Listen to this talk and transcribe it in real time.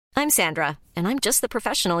I'm Sandra, and I'm just the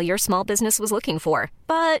professional your small business was looking for.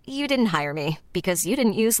 But you didn't hire me because you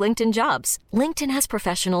didn't use LinkedIn Jobs. LinkedIn has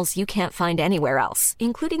professionals you can't find anywhere else,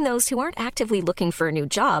 including those who aren't actively looking for a new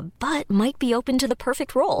job, but might be open to the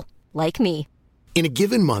perfect role, like me. In a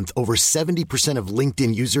given month, over 70% of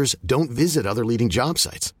LinkedIn users don't visit other leading job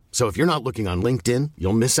sites. So if you're not looking on LinkedIn,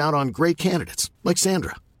 you'll miss out on great candidates like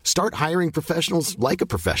Sandra. Start hiring professionals like a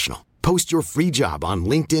professional. Post your free job on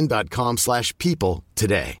linkedin.com/people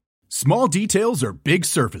today. Small details are big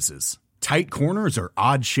surfaces. Tight corners are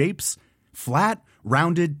odd shapes. Flat,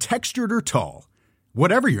 rounded, textured, or tall.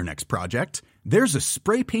 Whatever your next project, there's a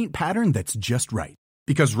spray paint pattern that's just right.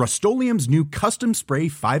 Because Rust-Oleum's new Custom Spray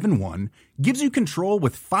 5-in-1 gives you control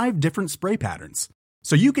with 5 different spray patterns.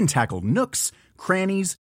 So you can tackle nooks,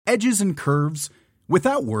 crannies, edges, and curves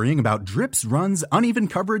without worrying about drips, runs, uneven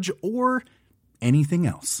coverage, or anything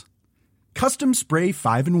else. Custom Spray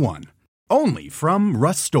 5-in-1. Only from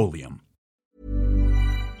Rust-Oleum.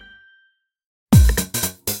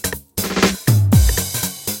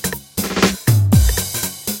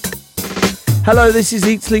 Hello, this is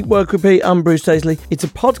Eat, Sleep, Work, Repeat. I'm Bruce Daisley. It's a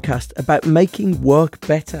podcast about making work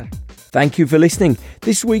better. Thank you for listening.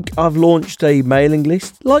 This week I've launched a mailing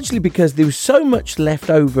list, largely because there was so much left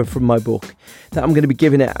over from my book that I'm going to be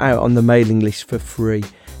giving it out on the mailing list for free.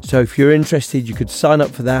 So if you're interested, you could sign up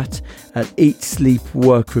for that at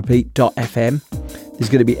eatsleepworkrepeat.fm. There's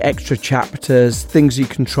going to be extra chapters, things you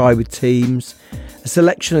can try with teams, a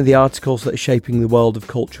selection of the articles that are shaping the world of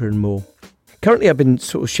culture and more. Currently, I've been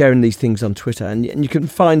sort of sharing these things on Twitter, and you can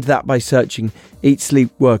find that by searching Eat, Sleep,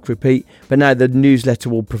 Work, Repeat. But now the newsletter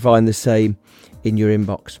will provide the same in your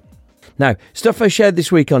inbox. Now, stuff I shared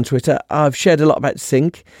this week on Twitter, I've shared a lot about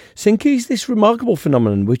sync. Sync is this remarkable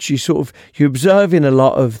phenomenon which you observe in a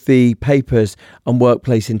lot of the papers on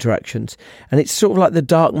workplace interactions. And it's sort of like the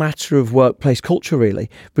dark matter of workplace culture,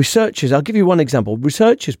 really. Researchers, I'll give you one example.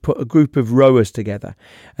 Researchers put a group of rowers together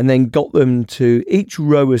and then got them to each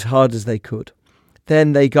row as hard as they could.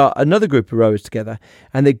 Then they got another group of rowers together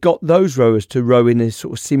and they got those rowers to row in a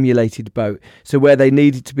sort of simulated boat. So where they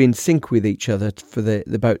needed to be in sync with each other for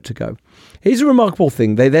the boat to go. Here's a remarkable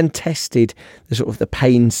thing. They then tested the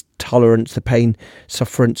pain tolerance, the pain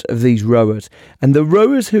sufferance of these rowers. And the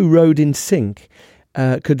rowers who rowed in sync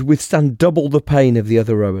could withstand double the pain of the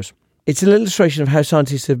other rowers. It's an illustration of how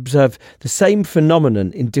scientists observe the same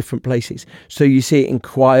phenomenon in different places. So you see it in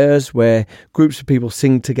choirs where groups of people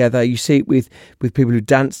sing together. You see it with people who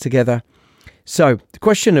dance together. So the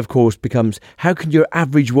question, of course, becomes, how can your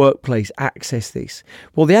average workplace access this?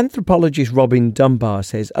 Well, the anthropologist Robin Dunbar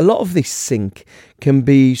says a lot of this sync can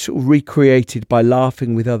be sort of recreated by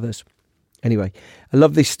laughing with others. Anyway, I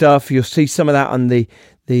love this stuff. You'll see some of that on the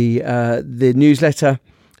newsletter.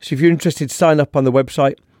 So if you're interested, sign up on the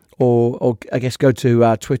website. Or I guess go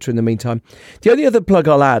to Twitter in the meantime. The only other plug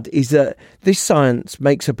I'll add is that this science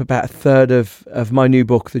makes up about a third of my new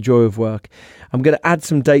book, The Joy of Work. I'm going to add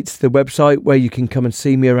some dates to the website where you can come and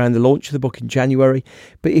see me around the launch of the book in January.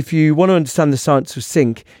 But if you want to understand the science of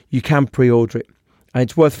sync, you can pre-order it. And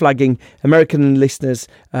it's worth flagging, American listeners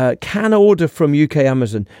can order from UK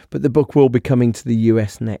Amazon, but the book will be coming to the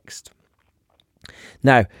US next.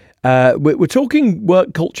 Now, we're talking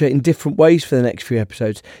work culture in different ways for the next few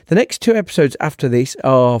episodes. The next 2 episodes after this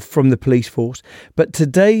are from the police force, but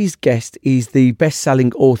today's guest is the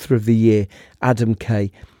best-selling author of the year, Adam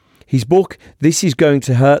Kay. His book, This Is Going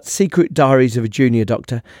to Hurt, Secret Diaries of a Junior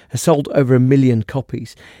Doctor, has sold over 1 million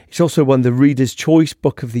copies. It's also won the Reader's Choice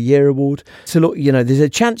Book of the Year award. So look, there's a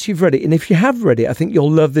chance you've read it. And if you have read it, I think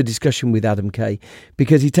you'll love the discussion with Adam Kay,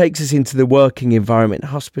 because he takes us into the working environment in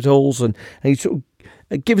hospitals and he sort of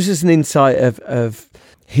gives us an insight of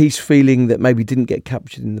his feeling that maybe didn't get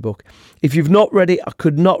captured in the book. If you've not read it, I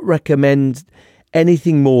could not recommend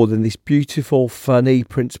anything more than this beautiful, funny,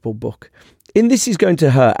 principled book. In This Is Going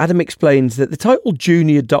to Hurt, Adam explains that the title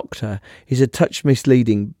Junior Doctor is a touch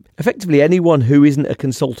misleading. Effectively, anyone who isn't a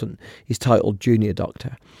consultant is titled Junior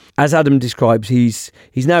Doctor. As Adam describes, he's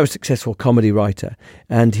now a successful comedy writer,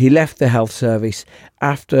 and he left the health service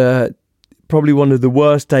after probably one of the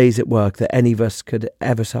worst days at work that any of us could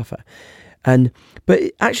ever suffer.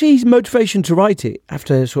 But actually his motivation to write it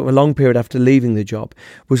after sort of a long period after leaving the job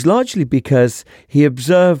was largely because he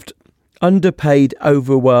observed underpaid,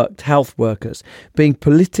 overworked health workers being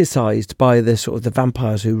politicised by the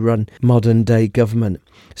vampires who run modern day government.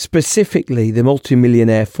 Specifically, the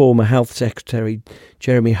multimillionaire former health secretary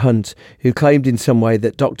Jeremy Hunt, who claimed in some way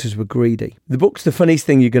that doctors were greedy. The book's the funniest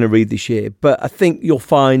thing you're going to read this year, but I think you'll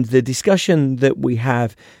find the discussion that we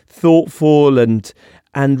have thoughtful and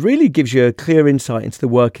really gives you a clear insight into the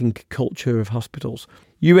working culture of hospitals.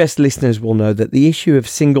 US listeners will know that the issue of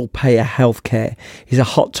single-payer healthcare is a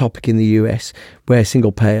hot topic in the US, where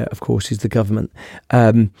single-payer, of course, is the government.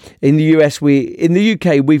 In the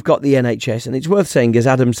UK, we've got the NHS, and it's worth saying, as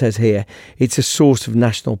Adam says here, it's a source of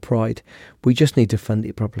national pride. We just need to fund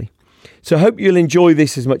it properly. So I hope you'll enjoy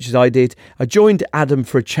this as much as I did. I joined Adam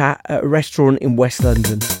for a chat at a restaurant in West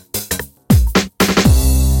London.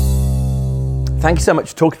 Thank you so much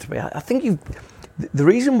for talking to me. I think the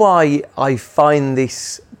reason why I find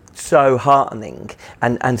this so heartening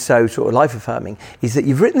and so sort of life-affirming is that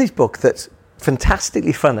you've written this book that's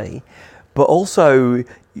fantastically funny, but also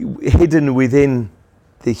hidden within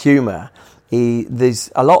the humour.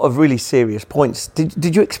 There's a lot of really serious points.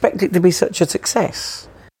 Did you expect it to be such a success?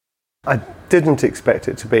 I didn't expect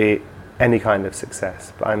it to be any kind of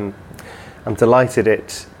success, but I'm delighted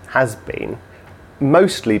it has been,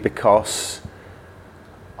 mostly because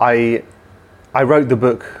I wrote the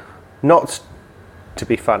book not to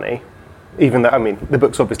be funny, even though, I mean, the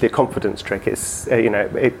book's obviously a confidence trick. It's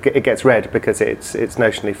it gets read because it's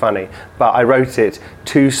notionally funny, but I wrote it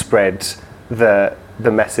to spread the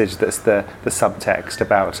message that's the subtext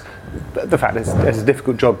about the fact that it's a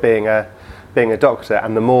difficult job being a doctor,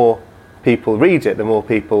 and the more people read it, the more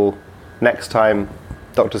people, next time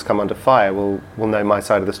doctors come under fire, will know my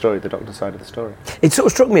side of the story, the doctor's side of the story. It sort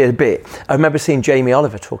of struck me a bit. I remember seeing Jamie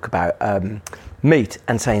Oliver talk about meat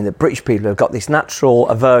and saying that British people have got this natural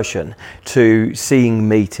aversion to seeing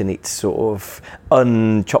meat in its sort of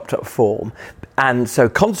unchopped up form, and so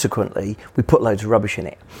consequently we put loads of rubbish in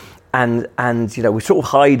it. And we sort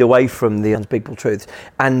of hide away from the unspeakable truths.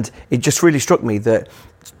 And it just really struck me that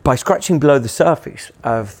by scratching below the surface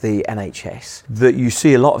of the NHS, that you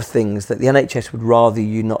see a lot of things that the NHS would rather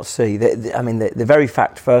you not see. The very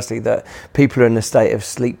fact, firstly, that people are in a state of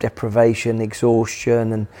sleep deprivation,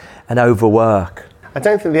 exhaustion and overwork. I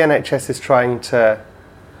don't think the NHS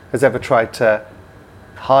has ever tried to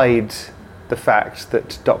hide the fact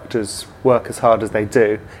that doctors work as hard as they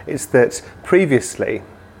do. It's that previously,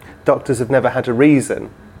 doctors have never had a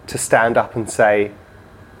reason to stand up and say,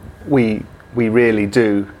 we really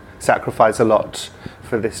do sacrifice a lot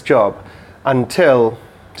for this job,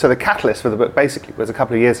 so the catalyst for the book basically was a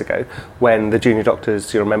couple of years ago when the junior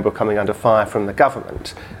doctors, you remember, were coming under fire from the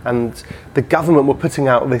government, and the government were putting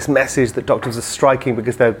out this message that doctors are striking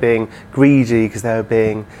because they were being greedy, because they were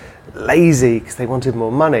being lazy, because they wanted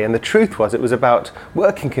more money. And the truth was, it was about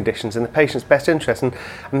working conditions and the patient's best interest, and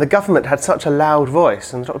the government had such a loud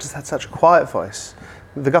voice and the doctors had such a quiet voice.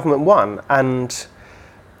 The government won, and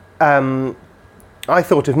I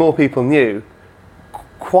thought if more people knew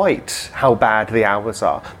quite how bad the hours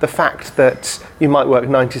are, the fact that you might work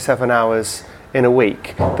 97 hours in a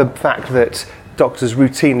week, the fact that doctors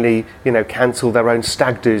routinely, cancel their own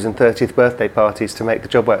stag do's and 30th birthday parties to make the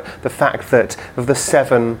job work, the fact that of the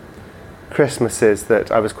 7 Christmases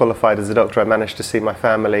that I was qualified as a doctor, I managed to see my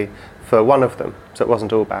family for one of them, so it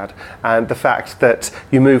wasn't all bad, and the fact that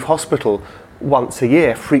you move hospital once a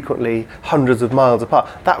year, frequently hundreds of miles apart.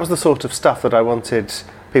 That was the sort of stuff that I wanted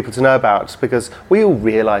people to know about, because we all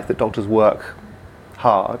realise that doctors work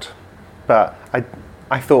hard, but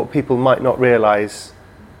I thought people might not realise.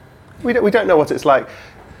 We don't know what it's like.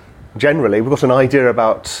 Generally, we've got an idea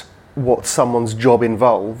about what someone's job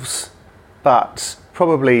involves, but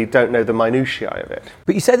probably don't know the minutiae of it.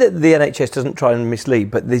 But you say that the NHS doesn't try and mislead,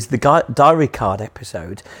 but there's the diary card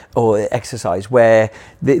episode or exercise where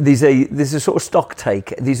there's a sort of stock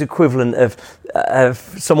take, there's equivalent of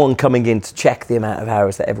someone coming in to check the amount of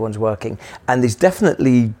hours that everyone's working, and there's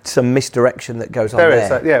definitely some misdirection that goes on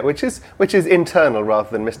there. There is, which is internal rather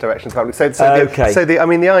than misdirection to the public.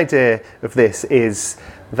 The idea of this is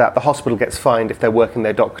that the hospital gets fined if they're working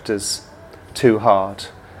their doctors too hard,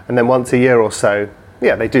 and then once a year or so,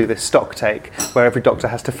 they do this stock take where every doctor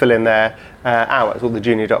has to fill in their hours, all the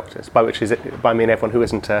junior doctors, by I mean everyone who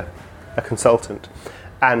isn't a consultant.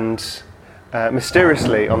 And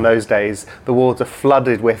mysteriously, on those days, the wards are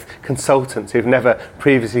flooded with consultants who've never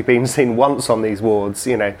previously been seen once on these wards,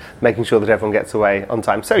 making sure that everyone gets away on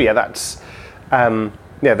time. So that's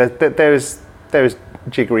there's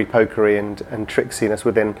jiggery pokery and tricksiness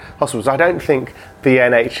within hospitals. I don't think the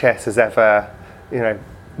NHS has ever,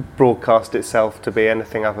 broadcast itself to be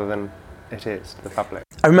anything other than it is to the public.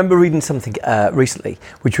 I remember reading something recently,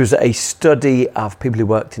 which was a study of people who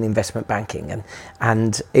worked in investment banking,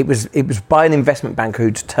 and it was by an investment banker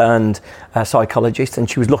who'd turned psychologist, and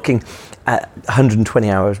she was looking at 120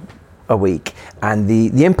 hours a week and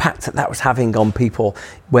the impact that was having on people,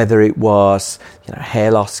 whether it was hair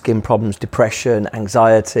loss, skin problems, depression,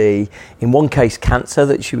 anxiety, in one case cancer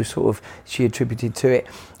that she attributed to it.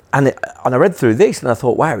 And I read through this and I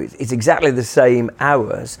thought, wow, it's exactly the same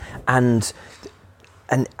hours and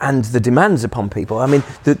the demands upon people. I mean,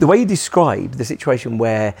 the way you described the situation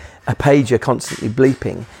where a pager constantly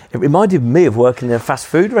bleeping, it reminded me of working in a fast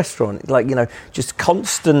food restaurant. Like, just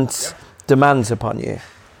constant demands upon you.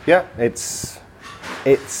 Yeah, it's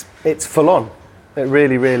full on. It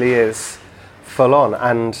really, really is full on,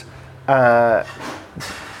 and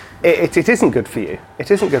it isn't good for you.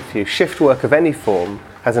 It isn't good for you. Shift work of any form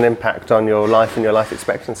has an impact on your life and your life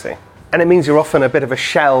expectancy, and it means you're often a bit of a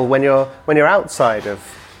shell when you're outside of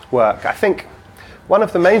work. I think one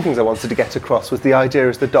of the main things I wanted to get across was the idea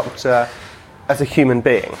as the doctor as a human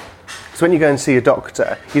being. So when you go and see a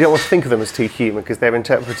doctor, you don't want to think of them as too human because they're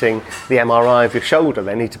interpreting the MRI of your shoulder.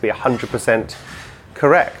 They need to be 100%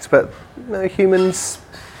 correct. But humans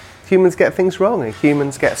get things wrong, and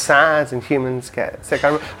humans get sad, and humans get sick.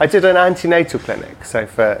 I did an antenatal clinic, so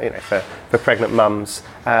for pregnant mums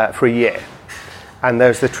for a year, and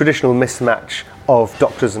there's the traditional mismatch of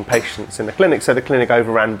doctors and patients in the clinic. So the clinic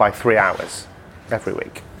overran by 3 hours every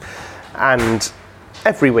week, and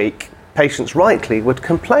every week patients rightly would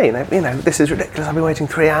complain, this is ridiculous, I've been waiting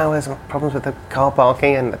 3 hours, problems with the car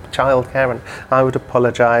parking and the childcare, and I would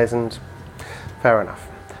apologise, and fair enough.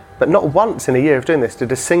 But not once in a year of doing this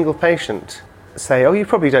did a single patient say, oh, you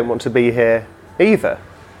probably don't want to be here either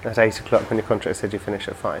at 8 o'clock when your contract said you finish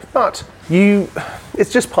at 5. But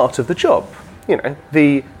it's just part of the job.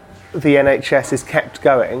 The NHS is kept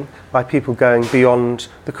going by people going beyond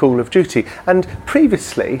the call of duty. And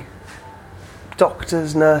previously,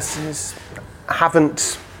 doctors, nurses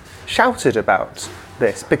haven't shouted about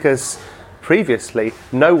this because previously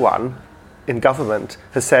no one in government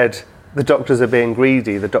has said the doctors are being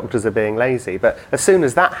greedy, the doctors are being lazy. But as soon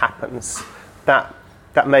as that happens, that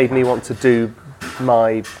made me want to do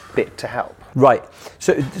my bit to help. Right.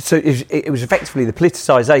 So it was effectively the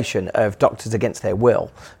politicisation of doctors against their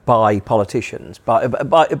will by politicians, by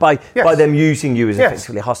them using you as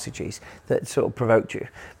effectively hostages that sort of provoked you.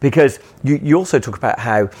 Because you also talk about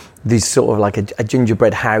how there's sort of like a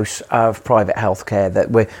gingerbread house of private healthcare,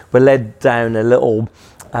 that we're led down a little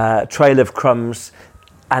trail of crumbs,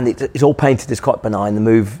 and it's all painted as quite benign, the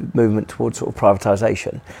movement towards sort of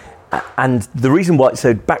privatisation. And the reason why,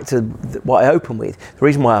 so back to what I open with, the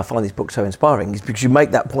reason why I find this book so inspiring is because you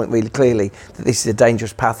make that point really clearly that this is a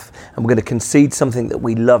dangerous path and we're going to concede something that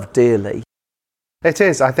we love dearly. It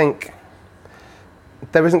is. I think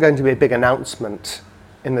there isn't going to be a big announcement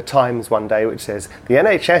in the Times one day which says the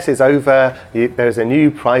NHS is over, there's a new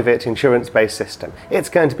private insurance-based system. It's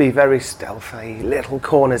going to be very stealthy, little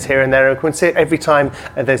corners here and there. You can see it every time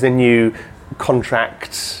there's a new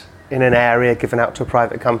contract in an area given out to a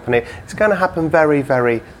private company. It's going to happen very,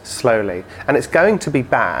 very slowly. And it's going to be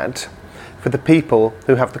bad for the people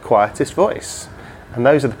who have the quietest voice. And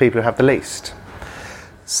those are the people who have the least.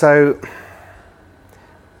 So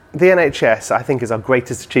the NHS, I think, is our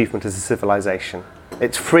greatest achievement as a civilization.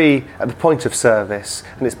 It's free at the point of service,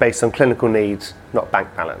 and it's based on clinical needs, not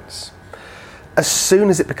bank balance. As soon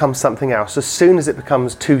as it becomes something else, as soon as it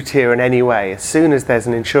becomes two-tier in any way, as soon as there's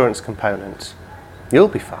an insurance component, you'll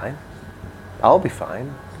be fine. I'll be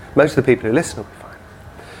fine. Most of the people who listen will be fine.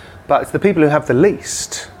 But it's the people who have the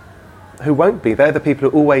least who won't be. They're the people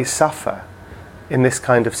who always suffer in this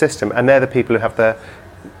kind of system, and they're the people who have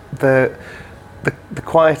the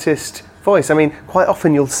quietest voice. I mean, quite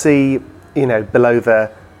often you'll see, below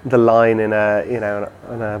the line in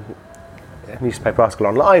a newspaper article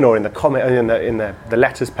online, or in the comment, in the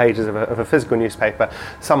letters pages of a physical newspaper,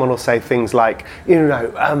 someone will say things like,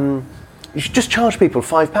 you should just charge people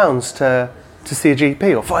 £5 to see a GP,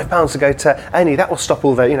 or £5 to go to A&E. That will stop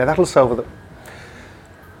all that'll solve all the.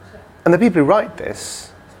 And the people who write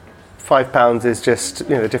this, £5 is just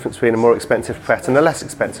the difference between a more expensive Pret and a less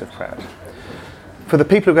expensive Pret. For the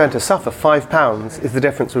people who are going to suffer, £5 is the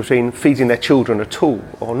difference between feeding their children at all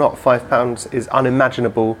or not. £5 is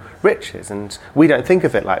unimaginable riches, and we don't think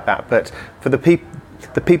of it like that. But for the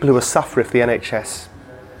people who will suffer if the NHS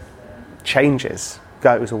changes,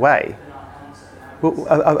 goes away,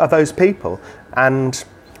 are those people. And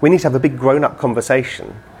we need to have a big grown-up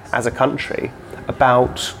conversation as a country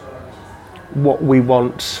about what we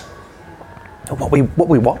want, what we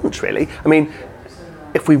want really. I mean,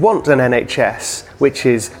 if we want an NHS which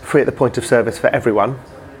is free at the point of service for everyone,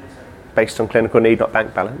 based on clinical need, not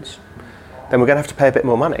bank balance, then we're going to have to pay a bit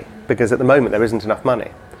more money, because at the moment there isn't enough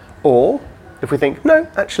money. Or if we think, no,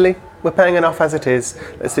 actually, we're paying enough as it is,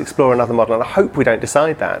 let's explore another model. And I hope we don't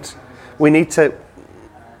decide that. We need to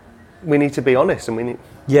be honest, and we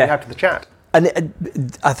have to the chat. And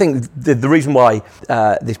I think the reason why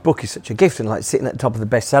this book is such a gift and like sitting at the top of the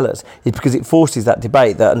bestsellers is because it forces that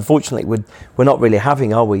debate that unfortunately we're not really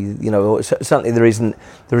having, are we? You know, certainly there isn't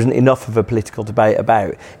enough of a political debate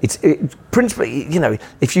about. It's principally, you know,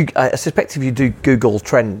 I suspect if you do Google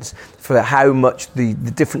Trends for how much the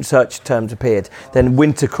different search terms appeared, then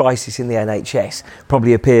winter crisis in the NHS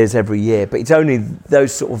probably appears every year. But it's only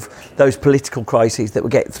those political crises that we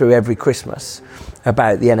get through every Christmas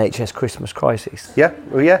about the NHS Christmas crisis. Yeah,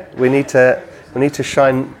 well, yeah, we need to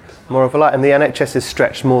shine more of a light, and the NHS is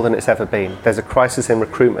stretched more than it's ever been. There's a crisis in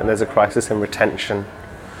recruitment, there's a crisis in retention,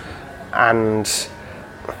 and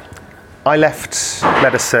I left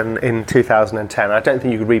medicine in 2010. I don't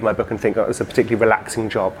think you could read my book and think it was a particularly relaxing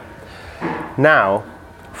job. Now,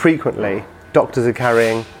 frequently, doctors are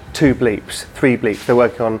carrying 2 bleeps, 3 bleeps. They're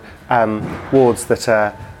working on wards that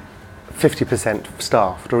are 50%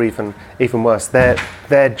 staffed, or even worse.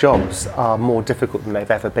 Their jobs are more difficult than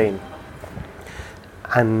they've ever been,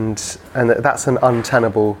 and that's an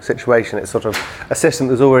untenable situation. It's sort of a system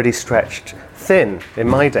that's already stretched thin in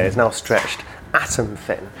my day is now stretched atom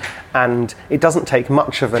thin, and it doesn't take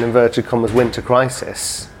much of an inverted commas winter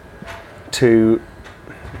crisis to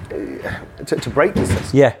break the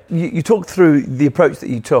system. Yeah, you talked through the approach that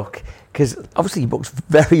you took, because obviously your book's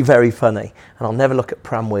very, very funny, and I'll never look at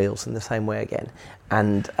pram wheels in the same way again.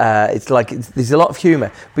 And there's a lot of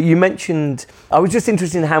humour. But you mentioned, I was just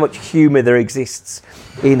interested in how much humour there exists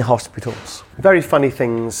in hospitals. Very funny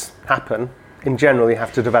things happen. In general, you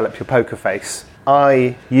have to develop your poker face.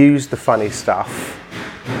 I use the funny stuff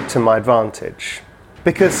to my advantage,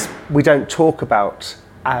 because we don't talk about,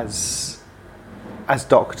 as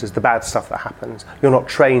doctors, the bad stuff that happens. You're not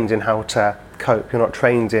trained in how to cope. You're not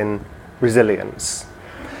trained in resilience.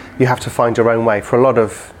 You have to find your own way. For a lot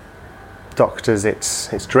of doctors,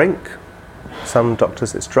 it's drink. Some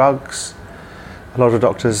doctors, it's drugs. A lot of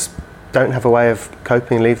doctors don't have a way of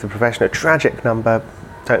coping and leave the profession. A tragic number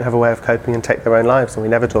don't have a way of coping and take their own lives, and we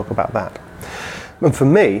never talk about that. And for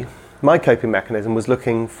me, my coping mechanism was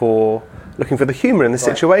looking for the humour in the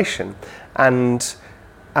situation, and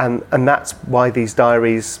that's why these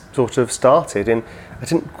diaries sort of started. And I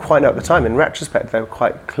didn't quite know at the time. In retrospect, they were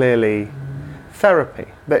quite clearly therapy.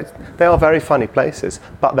 They are very funny places,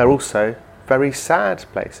 but they're also very sad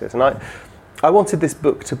places. And I wanted this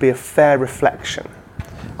book to be a fair reflection.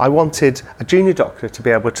 I wanted a junior doctor to be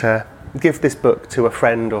able to give this book to a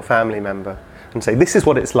friend or family member and say, this is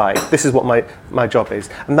what it's like, this is what my job is.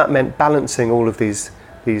 And that meant balancing all of these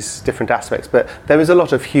different aspects. But there is a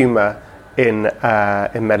lot of humour in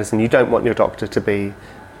medicine. You don't want your doctor to be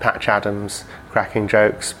Patch Adams cracking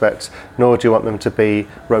jokes, but nor do you want them to be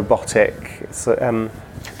robotic.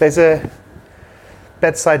 There's a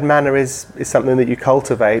bedside manner is something that you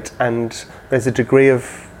cultivate, and there's a degree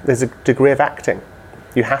of acting.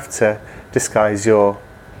 You have to disguise your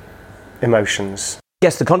emotions.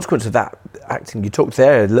 Yes, the consequence of that acting, you talked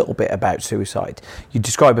there a little bit about suicide. You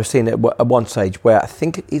describe a scene at one stage where I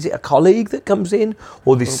think, is it a colleague that comes in,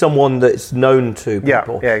 or there's someone that's known to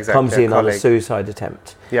people exactly, comes in on a suicide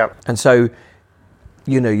attempt. Yeah. And so,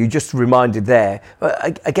 you just reminded there,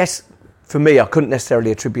 I guess for me, I couldn't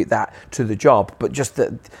necessarily attribute that to the job, but just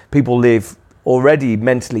that people live already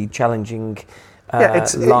mentally challenging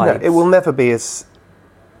lives. It will never be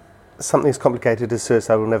something as complicated as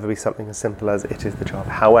suicide will never be something as simple as it is the job.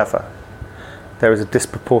 However, there is a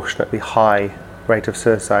disproportionately high rate of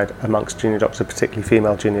suicide amongst junior doctors, particularly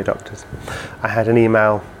female junior doctors. I had an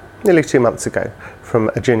email nearly 2 months ago from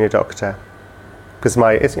a junior doctor, because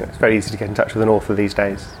it's very easy to get in touch with an author these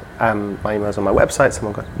days. My email's on my website,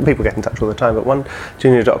 people get in touch all the time, but one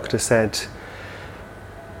junior doctor said,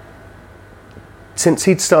 since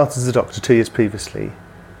he'd started as a doctor 2 years previously,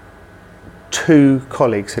 2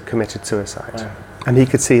 colleagues had committed suicide. Wow. And he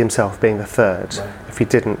could see himself being the 3rd if he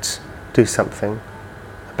didn't do something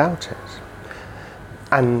about it.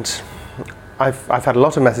 And I've had a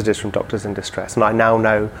lot of messages from doctors in distress, and I now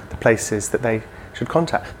know the places that they should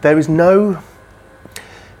contact. There is no,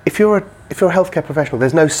 if you're a healthcare professional,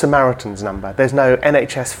 there's no Samaritan's number. There's no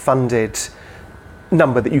NHS funded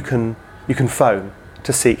number that you can phone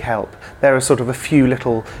to seek help. There are sort of a few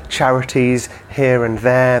little charities here and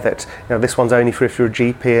there that, this one's only for if you're a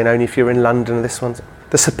GP and only if you're in London.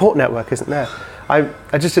 The support network isn't there.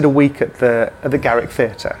 I just did a week at the Garrick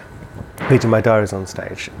Theatre, reading my diaries on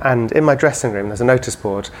stage, and in my dressing room there's a notice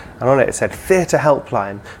board, and on it said Theatre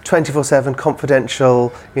Helpline, 24/7, confidential,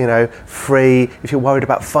 free. If you're worried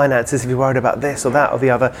about finances, if you're worried about this or that or the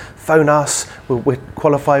other, phone us. We're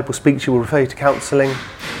qualified. We'll speak to you. We'll refer you to counselling.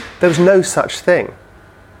 There was no such thing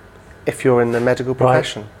if you're in the medical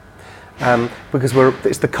profession. because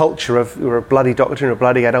it's the culture of you're a bloody doctor and a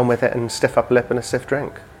bloody get on with it and stiff upper lip and a stiff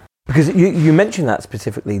drink. Because you mentioned that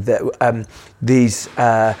specifically, that these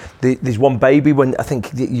one baby, when I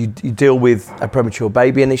think you deal with a premature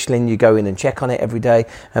baby initially and you go in and check on it every day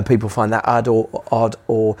and people find that odd,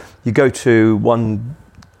 or you go to one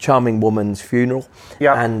charming woman's funeral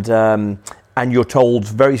and you're told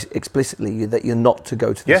very explicitly that you're not to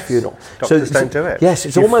go to this funeral. Doctors don't do it. Yes,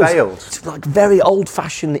 it's it's like very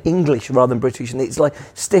old-fashioned English rather than British, and it's like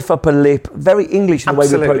stiff upper lip, very English in the way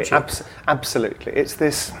we approach it. Absolutely. It's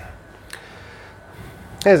this...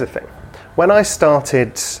 Here's the thing. When I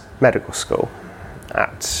started medical school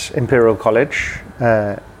at Imperial College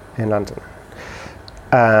in London,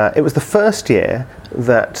 it was the first year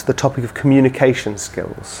that the topic of communication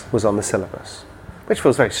skills was on the syllabus, which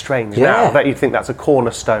feels very strange now, that you'd think that's a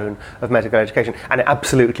cornerstone of medical education, and it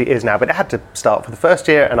absolutely is now, but it had to start for the first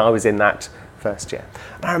year, and I was in that first year.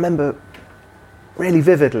 And I remember really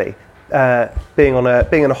vividly being in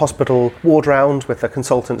a hospital ward round with a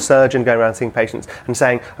consultant surgeon, going around seeing patients and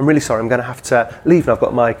saying, I'm really sorry, I'm going to have to leave and I've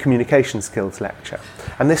got my communication skills lecture.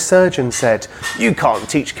 And this surgeon said, you can't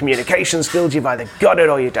teach communication skills, you've either got it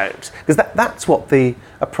or you don't. Because that's what the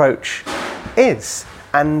approach is.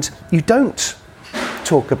 And you don't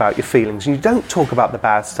talk about your feelings, and you don't talk about the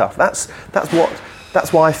bad stuff. That's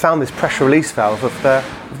why I found this pressure release valve of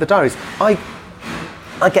the diaries.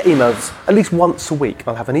 I get emails at least once a week.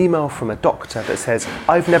 I'll have an email from a doctor that says,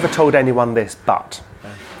 I've never told anyone this, but.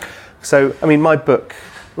 So, I mean, my book,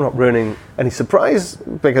 I'm not ruining any surprise,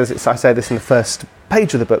 because I say this in the first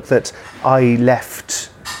page of the book, that I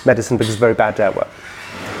left medicine because of very bad day at work.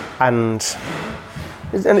 And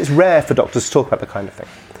it's rare for doctors to talk about the kind of thing.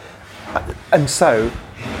 And so,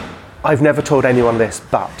 I've never told anyone this,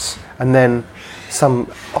 but. And then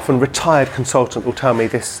some often retired consultant will tell me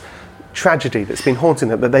this tragedy that's been haunting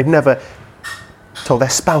them, that they've never told their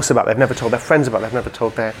spouse about, they've never told their friends about, they've never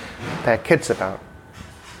told their kids about.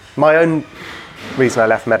 My own reason I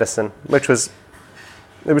left medicine, which was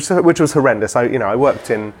horrendous. I worked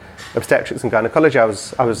in obstetrics and gynecology. I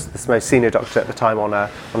was the most senior doctor at the time on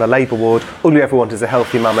a labour ward. All you ever want is a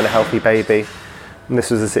healthy mum and a healthy baby. And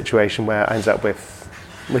this was a situation where I ended up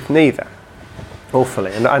with neither,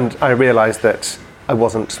 awfully. And I realised that I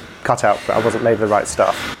wasn't cut out for it. I wasn't made of the right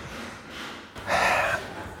stuff.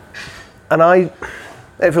 And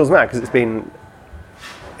it feels mad because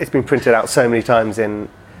it's been printed out so many times in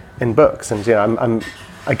books, and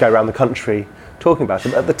I go around the country talking about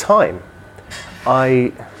it. But at the time,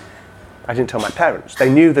 I didn't tell my parents. They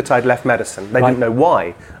knew that I'd left medicine. They didn't know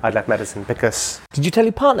why I'd left medicine, because... Did you tell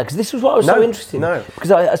your partner? Because this was what I was so interested in. No.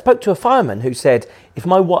 Because I spoke to a fireman who said,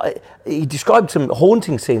 he described some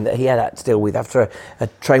haunting scene that he had to deal with after a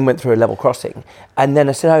train went through a level crossing. And then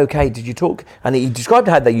I said, okay, did you talk? And he described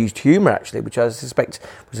how they used humour, actually, which I suspect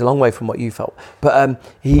was a long way from what you felt. But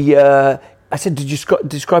I said, did you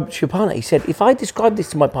describe it to your partner? He said, if I described this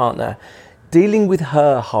to my partner, dealing with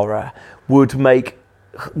her horror would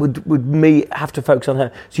me have to focus on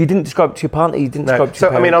her. So you didn't describe it to your partner. You didn't describe it to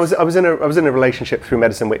your parents. So I was in a relationship through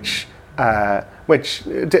medicine which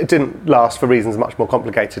didn't last for reasons much more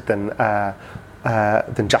complicated than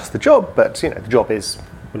just the job. But the job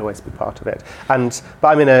will always be part of it. But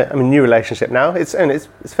I'm in a new relationship now. It's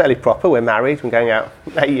fairly proper. We're married. We've been going out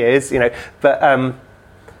 8 years. But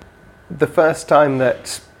the first time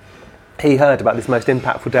that he heard about this most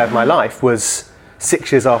impactful day of my life was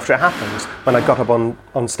 6 years after it happened, when I got up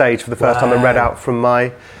on stage for the first time and read out from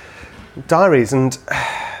my diaries. And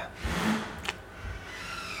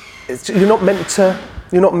you're not meant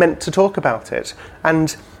to talk about it.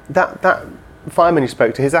 And that fireman you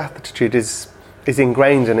spoke to, his attitude is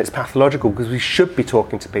ingrained and it's pathological, because we should be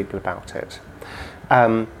talking to people about it.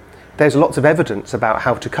 There's lots of evidence about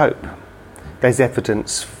how to cope. There's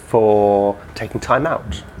evidence for taking time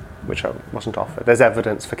out, which I wasn't offered. There's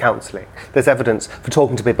evidence for counselling. There's evidence for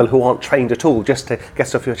talking to people who aren't trained at all, just to get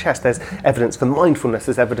stuff off your chest. There's evidence for mindfulness.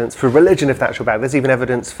 There's evidence for religion, if that's your bag. There's even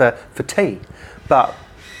evidence for tea. But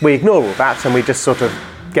we ignore all that and we just sort of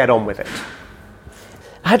get on with it.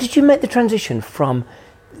 How did you make the transition from...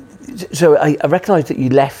 So I recognise that you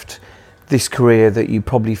left this career that you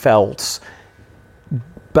probably felt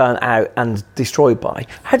burnt out and destroyed by.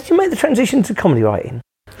 How did you make the transition to comedy writing?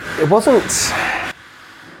 It wasn't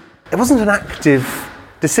an active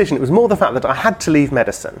decision. It was more the fact that I had to leave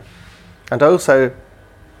medicine, and I also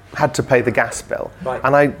had to pay the gas bill. Right.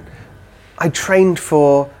 And I trained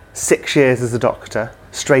for 6 years as a doctor,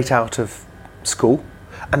 straight out of school,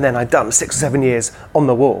 and then I'd done 6 or 7 years on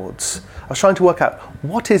the wards. I was trying to work out,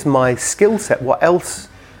 what is my skill set? What else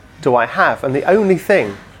do I have? And the only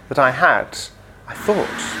thing that I had, I thought,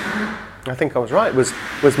 I think I was right, was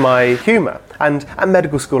my humour. And at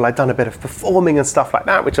medical school I'd done a bit of performing and stuff like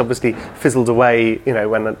that, which obviously fizzled away,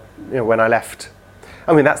 when I left.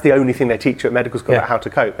 I mean, that's the only thing they teach you at medical school about how to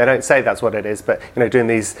cope. They don't say that's what it is, but doing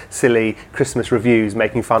these silly Christmas reviews,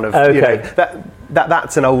 making fun of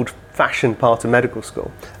that's an old-fashioned part of medical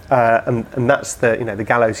school, and that's the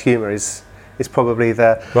gallows humour is probably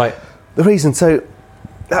the reason. So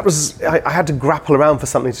that was I had to grapple around for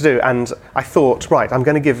something to do, and I thought, right, I'm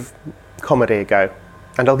going to give comedy a go,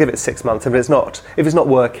 and I'll give it 6 months. If it's not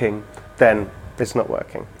working, then it's not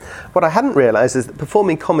working. What I hadn't realised is that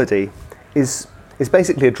performing comedy is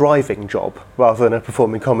basically a driving job rather than a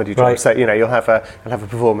performing comedy job. Right. So you'll have a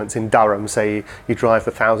performance in Durham. Say you drive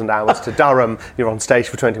 1,000 hours to Durham, you're on stage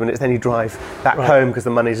for 20 minutes, then you drive back home because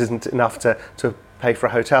the money isn't enough to pay for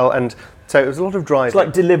a hotel. And so it was a lot of driving. It's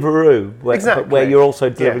like Deliveroo, where you're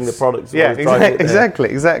also delivering the products. Yeah,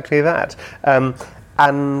 exactly that.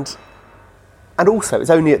 And also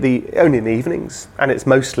it's only in the evenings, and it's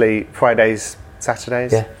mostly Fridays,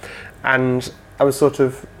 Saturdays. Yeah. And I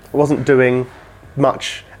wasn't doing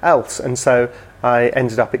much else, and so I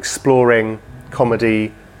ended up exploring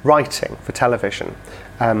comedy writing for television,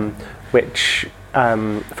 which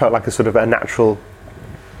felt like a natural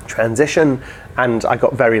transition, and I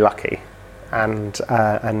got very lucky, and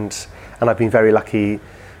I've been very lucky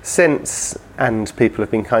since, and people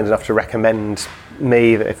have been kind enough to recommend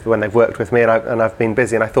me when they've worked with me, and I've been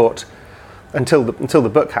busy, and I thought until the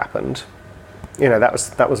book happened,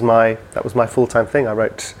 that was my full-time thing. I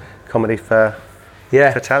wrote comedy for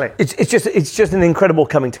telly. It's just an incredible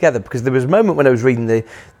coming together, because there was a moment when I was reading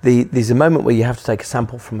there's a moment where you have to take a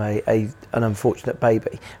sample from an unfortunate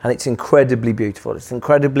baby, and it's incredibly beautiful. It's an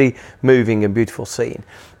incredibly moving and beautiful scene,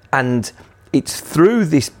 and it's through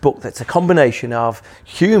this book that's a combination of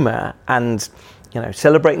humour and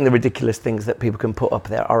celebrating the ridiculous things that people can put up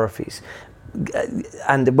their orifice.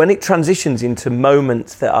 And when it transitions into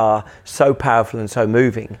moments that are so powerful and so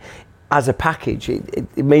moving, as a package,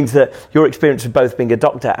 it means that your experience of both being a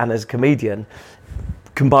doctor and as a comedian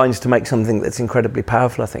combines to make something that's incredibly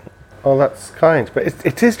powerful, I think. Oh, that's kind, but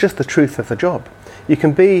it is just the truth of the job. You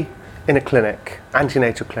can be in a clinic,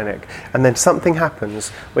 antenatal clinic, and then something happens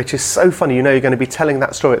which is so funny, you're going to be telling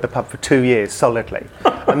that story at the pub for 2 years solidly,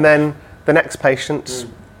 and then the next patient's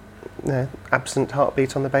absent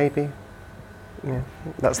heartbeat on the baby. Yeah,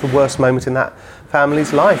 that's the worst moment in that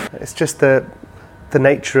family's life. It's just the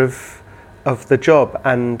nature of the job,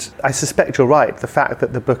 and I suspect you're right. The fact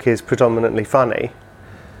that the book is predominantly funny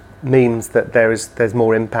means that there's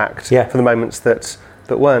more impact for the moments that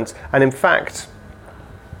weren't. And in fact,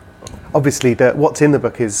 obviously what's in the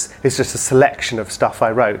book is just a selection of stuff I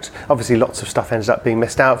wrote. Obviously lots of stuff ended up being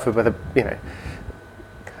missed out for whether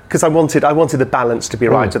because I wanted the balance to be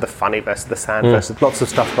right, of the funny versus the sad versus lots of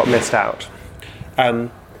stuff got missed out.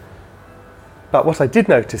 But what I did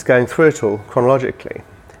notice going through it all chronologically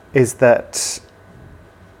is that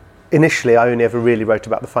initially I only ever really wrote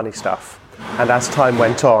about the funny stuff, and as time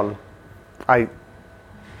went on I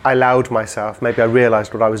allowed myself, maybe I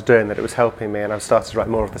realised what I was doing, that it was helping me, and I started to write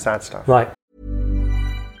more of the sad stuff. Right.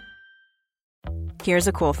 Here's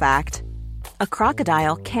a cool fact. A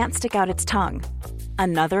crocodile can't stick out its tongue.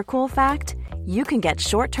 Another cool fact, you can get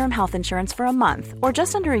short-term health insurance for a month or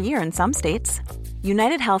just under a year in some states.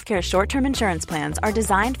 United Healthcare short-term insurance plans are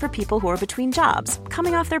designed for people who are between jobs,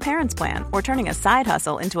 coming off their parents' plan, or turning a side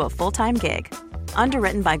hustle into a full-time gig.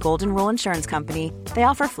 Underwritten by Golden Rule Insurance Company, they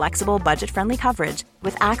offer flexible, budget-friendly coverage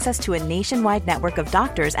with access to a nationwide network of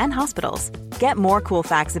doctors and hospitals. Get more cool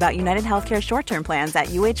facts about United Healthcare short-term plans at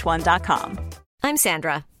uh1.com. I'm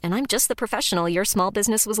Sandra, and I'm just the professional your small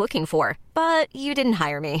business was looking for. But you didn't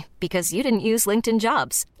hire me because you didn't use LinkedIn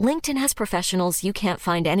Jobs. LinkedIn has professionals you can't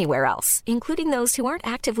find anywhere else, including those who aren't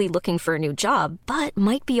actively looking for a new job, but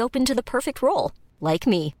might be open to the perfect role, like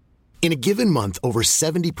me. In a given month, over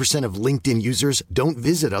 70% of LinkedIn users don't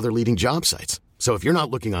visit other leading job sites. So if you're not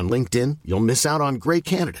looking on LinkedIn, you'll miss out on great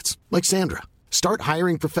candidates like Sandra. Start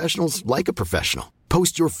hiring professionals like a professional.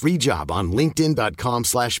 Post your free job on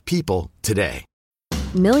linkedin.com/people today.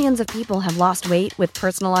 Millions of people have lost weight with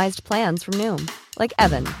personalized plans from Noom. Like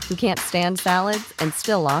Evan, who can't stand salads and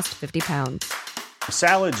still lost 50 pounds.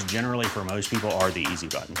 Salads generally for most people are the easy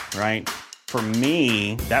button, right? For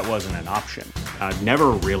me, that wasn't an option. I never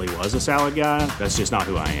really was a salad guy. That's just not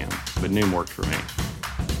who I am. But Noom worked for me.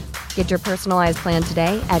 Get your personalized plan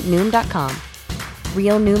today at Noom.com.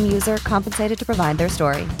 Real Noom user compensated to provide their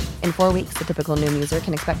story. In 4 weeks, the typical Noom user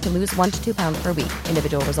can expect to lose 1 to 2 pounds per week.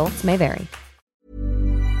 Individual results may vary.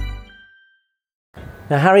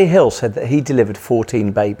 Now, Harry Hill said that he delivered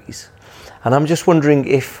 14 babies. And I'm just wondering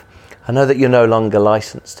if I know that you're no longer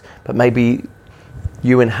licensed, but maybe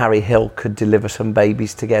you and Harry Hill could deliver some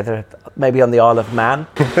babies together, maybe on the Isle of Man.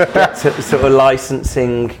 Get sort of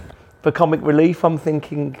licensing for comic relief. I'm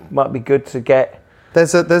thinking might be good to get.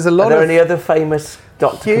 There's a lot. Are there any other famous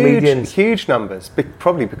doctor comedians? Huge numbers,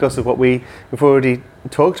 probably because of what we've already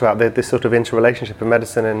talked about, this sort of interrelationship of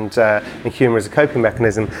medicine and humour as a coping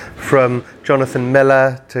mechanism, from Jonathan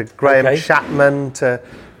Miller to Graham Chapman to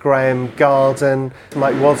Graham Garden,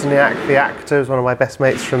 Mike Wozniak, the actor, is one of my best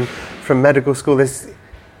mates from medical school. There's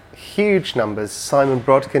huge numbers. Simon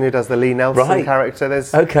Brodkin, who does the Lee Nelson character.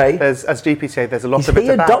 There's as GPT, there's a lot of it about. Is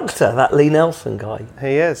he a doctor, that Lee Nelson guy?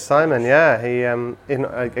 He is, Simon, yeah. He,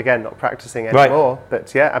 again, not practising anymore,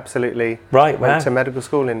 but yeah, absolutely. Went to medical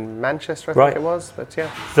school in Manchester, I think it was, but yeah.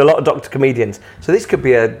 There's a lot of doctor comedians. So this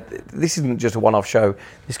isn't just a one-off show,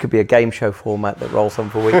 this could be a game show format that rolls on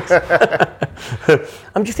for weeks.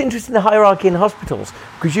 I'm just interested in the hierarchy in hospitals,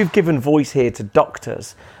 because you've given voice here to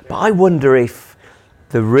doctors, but I wonder if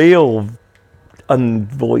the real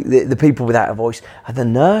the people without a voice are the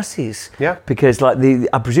nurses. Yeah. Because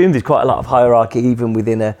I presume there's quite a lot of hierarchy even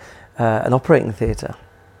within an operating theatre.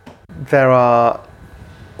 There are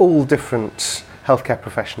all different healthcare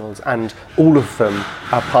professionals, and all of them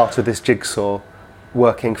are part of this jigsaw,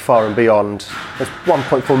 working far and beyond. There's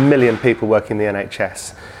 1.4 million people working in the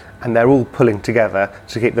NHS, and they're all pulling together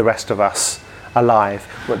to keep the rest of us alive.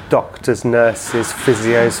 Doctors, nurses,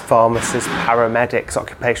 physios, pharmacists, paramedics,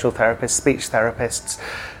 occupational therapists, speech therapists,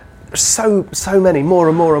 so many, more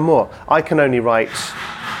and more and more. I can only write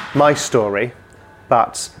my story,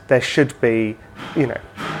 but there should be, there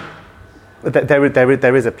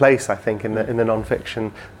is a place, I think, in the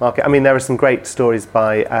non-fiction market. I mean, there are some great stories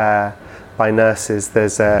by nurses.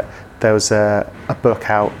 There was a book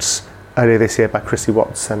out earlier this year by Chrissy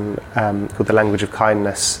Watson called The Language of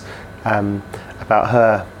Kindness, about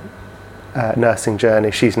her nursing journey.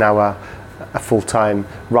 She's now a full-time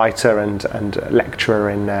writer and lecturer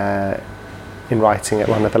in writing at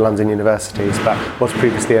one of the London universities, but was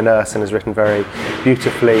previously a nurse and has written very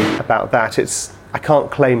beautifully about that. I can't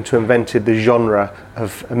claim to have invented the genre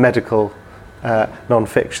of medical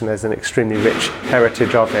non-fiction. There's an extremely rich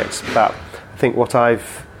heritage of it, but I think what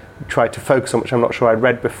I've tried to focus on, which I'm not sure I'd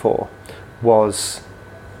read before, was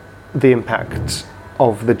the impact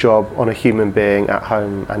of the job on a human being at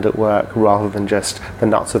home and at work, rather than just the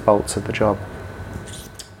nuts and bolts of the job.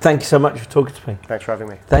 Thank you so much for talking to me. Thanks for having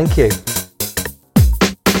me. Thank you.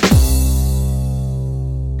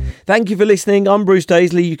 Thank you for listening. I'm Bruce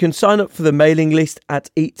Daisley. You can sign up for the mailing list at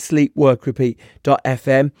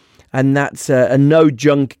eatsleepworkrepeat.fm, and that's a no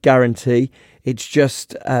junk guarantee. It's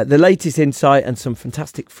just the latest insight and some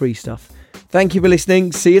fantastic free stuff. Thank you for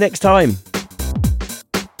listening. See you next time.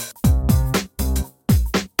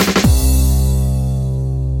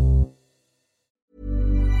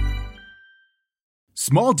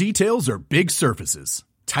 Small details are big surfaces.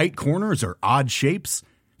 Tight corners are odd shapes.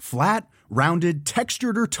 Flat, rounded,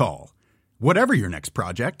 textured, or tall. Whatever your next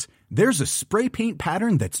project, there's a spray paint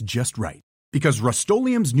pattern that's just right. Because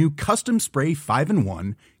Rust-Oleum's new Custom Spray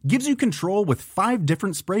 5-in-1 gives you control with 5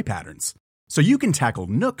 different spray patterns. So you can tackle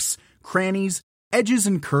nooks, crannies, edges,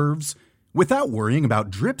 and curves without worrying about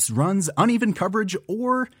drips, runs, uneven coverage,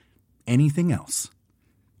 or anything else.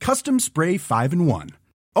 Custom Spray 5-in-1.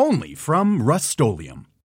 Only from Rust-Oleum.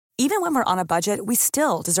 Even when we're on a budget, we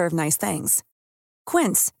still deserve nice things.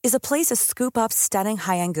 Quince is a place to scoop up stunning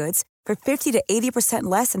high-end goods for 50 to 80%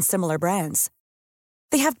 less than similar brands.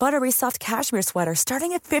 They have buttery soft cashmere sweaters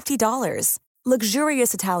starting at $50,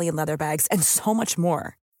 luxurious Italian leather bags, and so much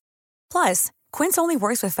more. Plus, Quince only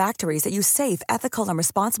works with factories that use safe, ethical, and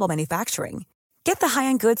responsible manufacturing. Get the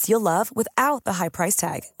high-end goods you'll love without the high price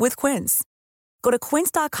tag with Quince. Go to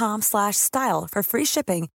quince.com/style for free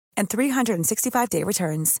shipping and 365-day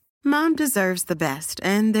returns. Mom deserves the best,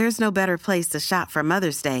 and there's no better place to shop for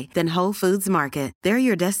Mother's Day than Whole Foods Market. They're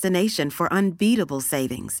your destination for unbeatable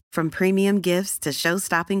savings, from premium gifts to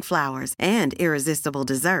show-stopping flowers and irresistible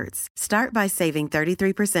desserts. Start by saving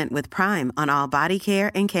 33% with Prime on all body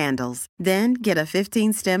care and candles. Then get a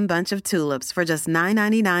 15-stem bunch of tulips for just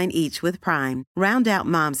 $9.99 each with Prime. Round out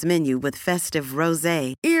Mom's menu with festive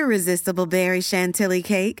rosé, irresistible berry chantilly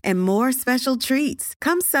cake, and more special treats.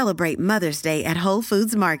 Come celebrate Mother's Day at Whole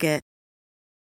Foods Market.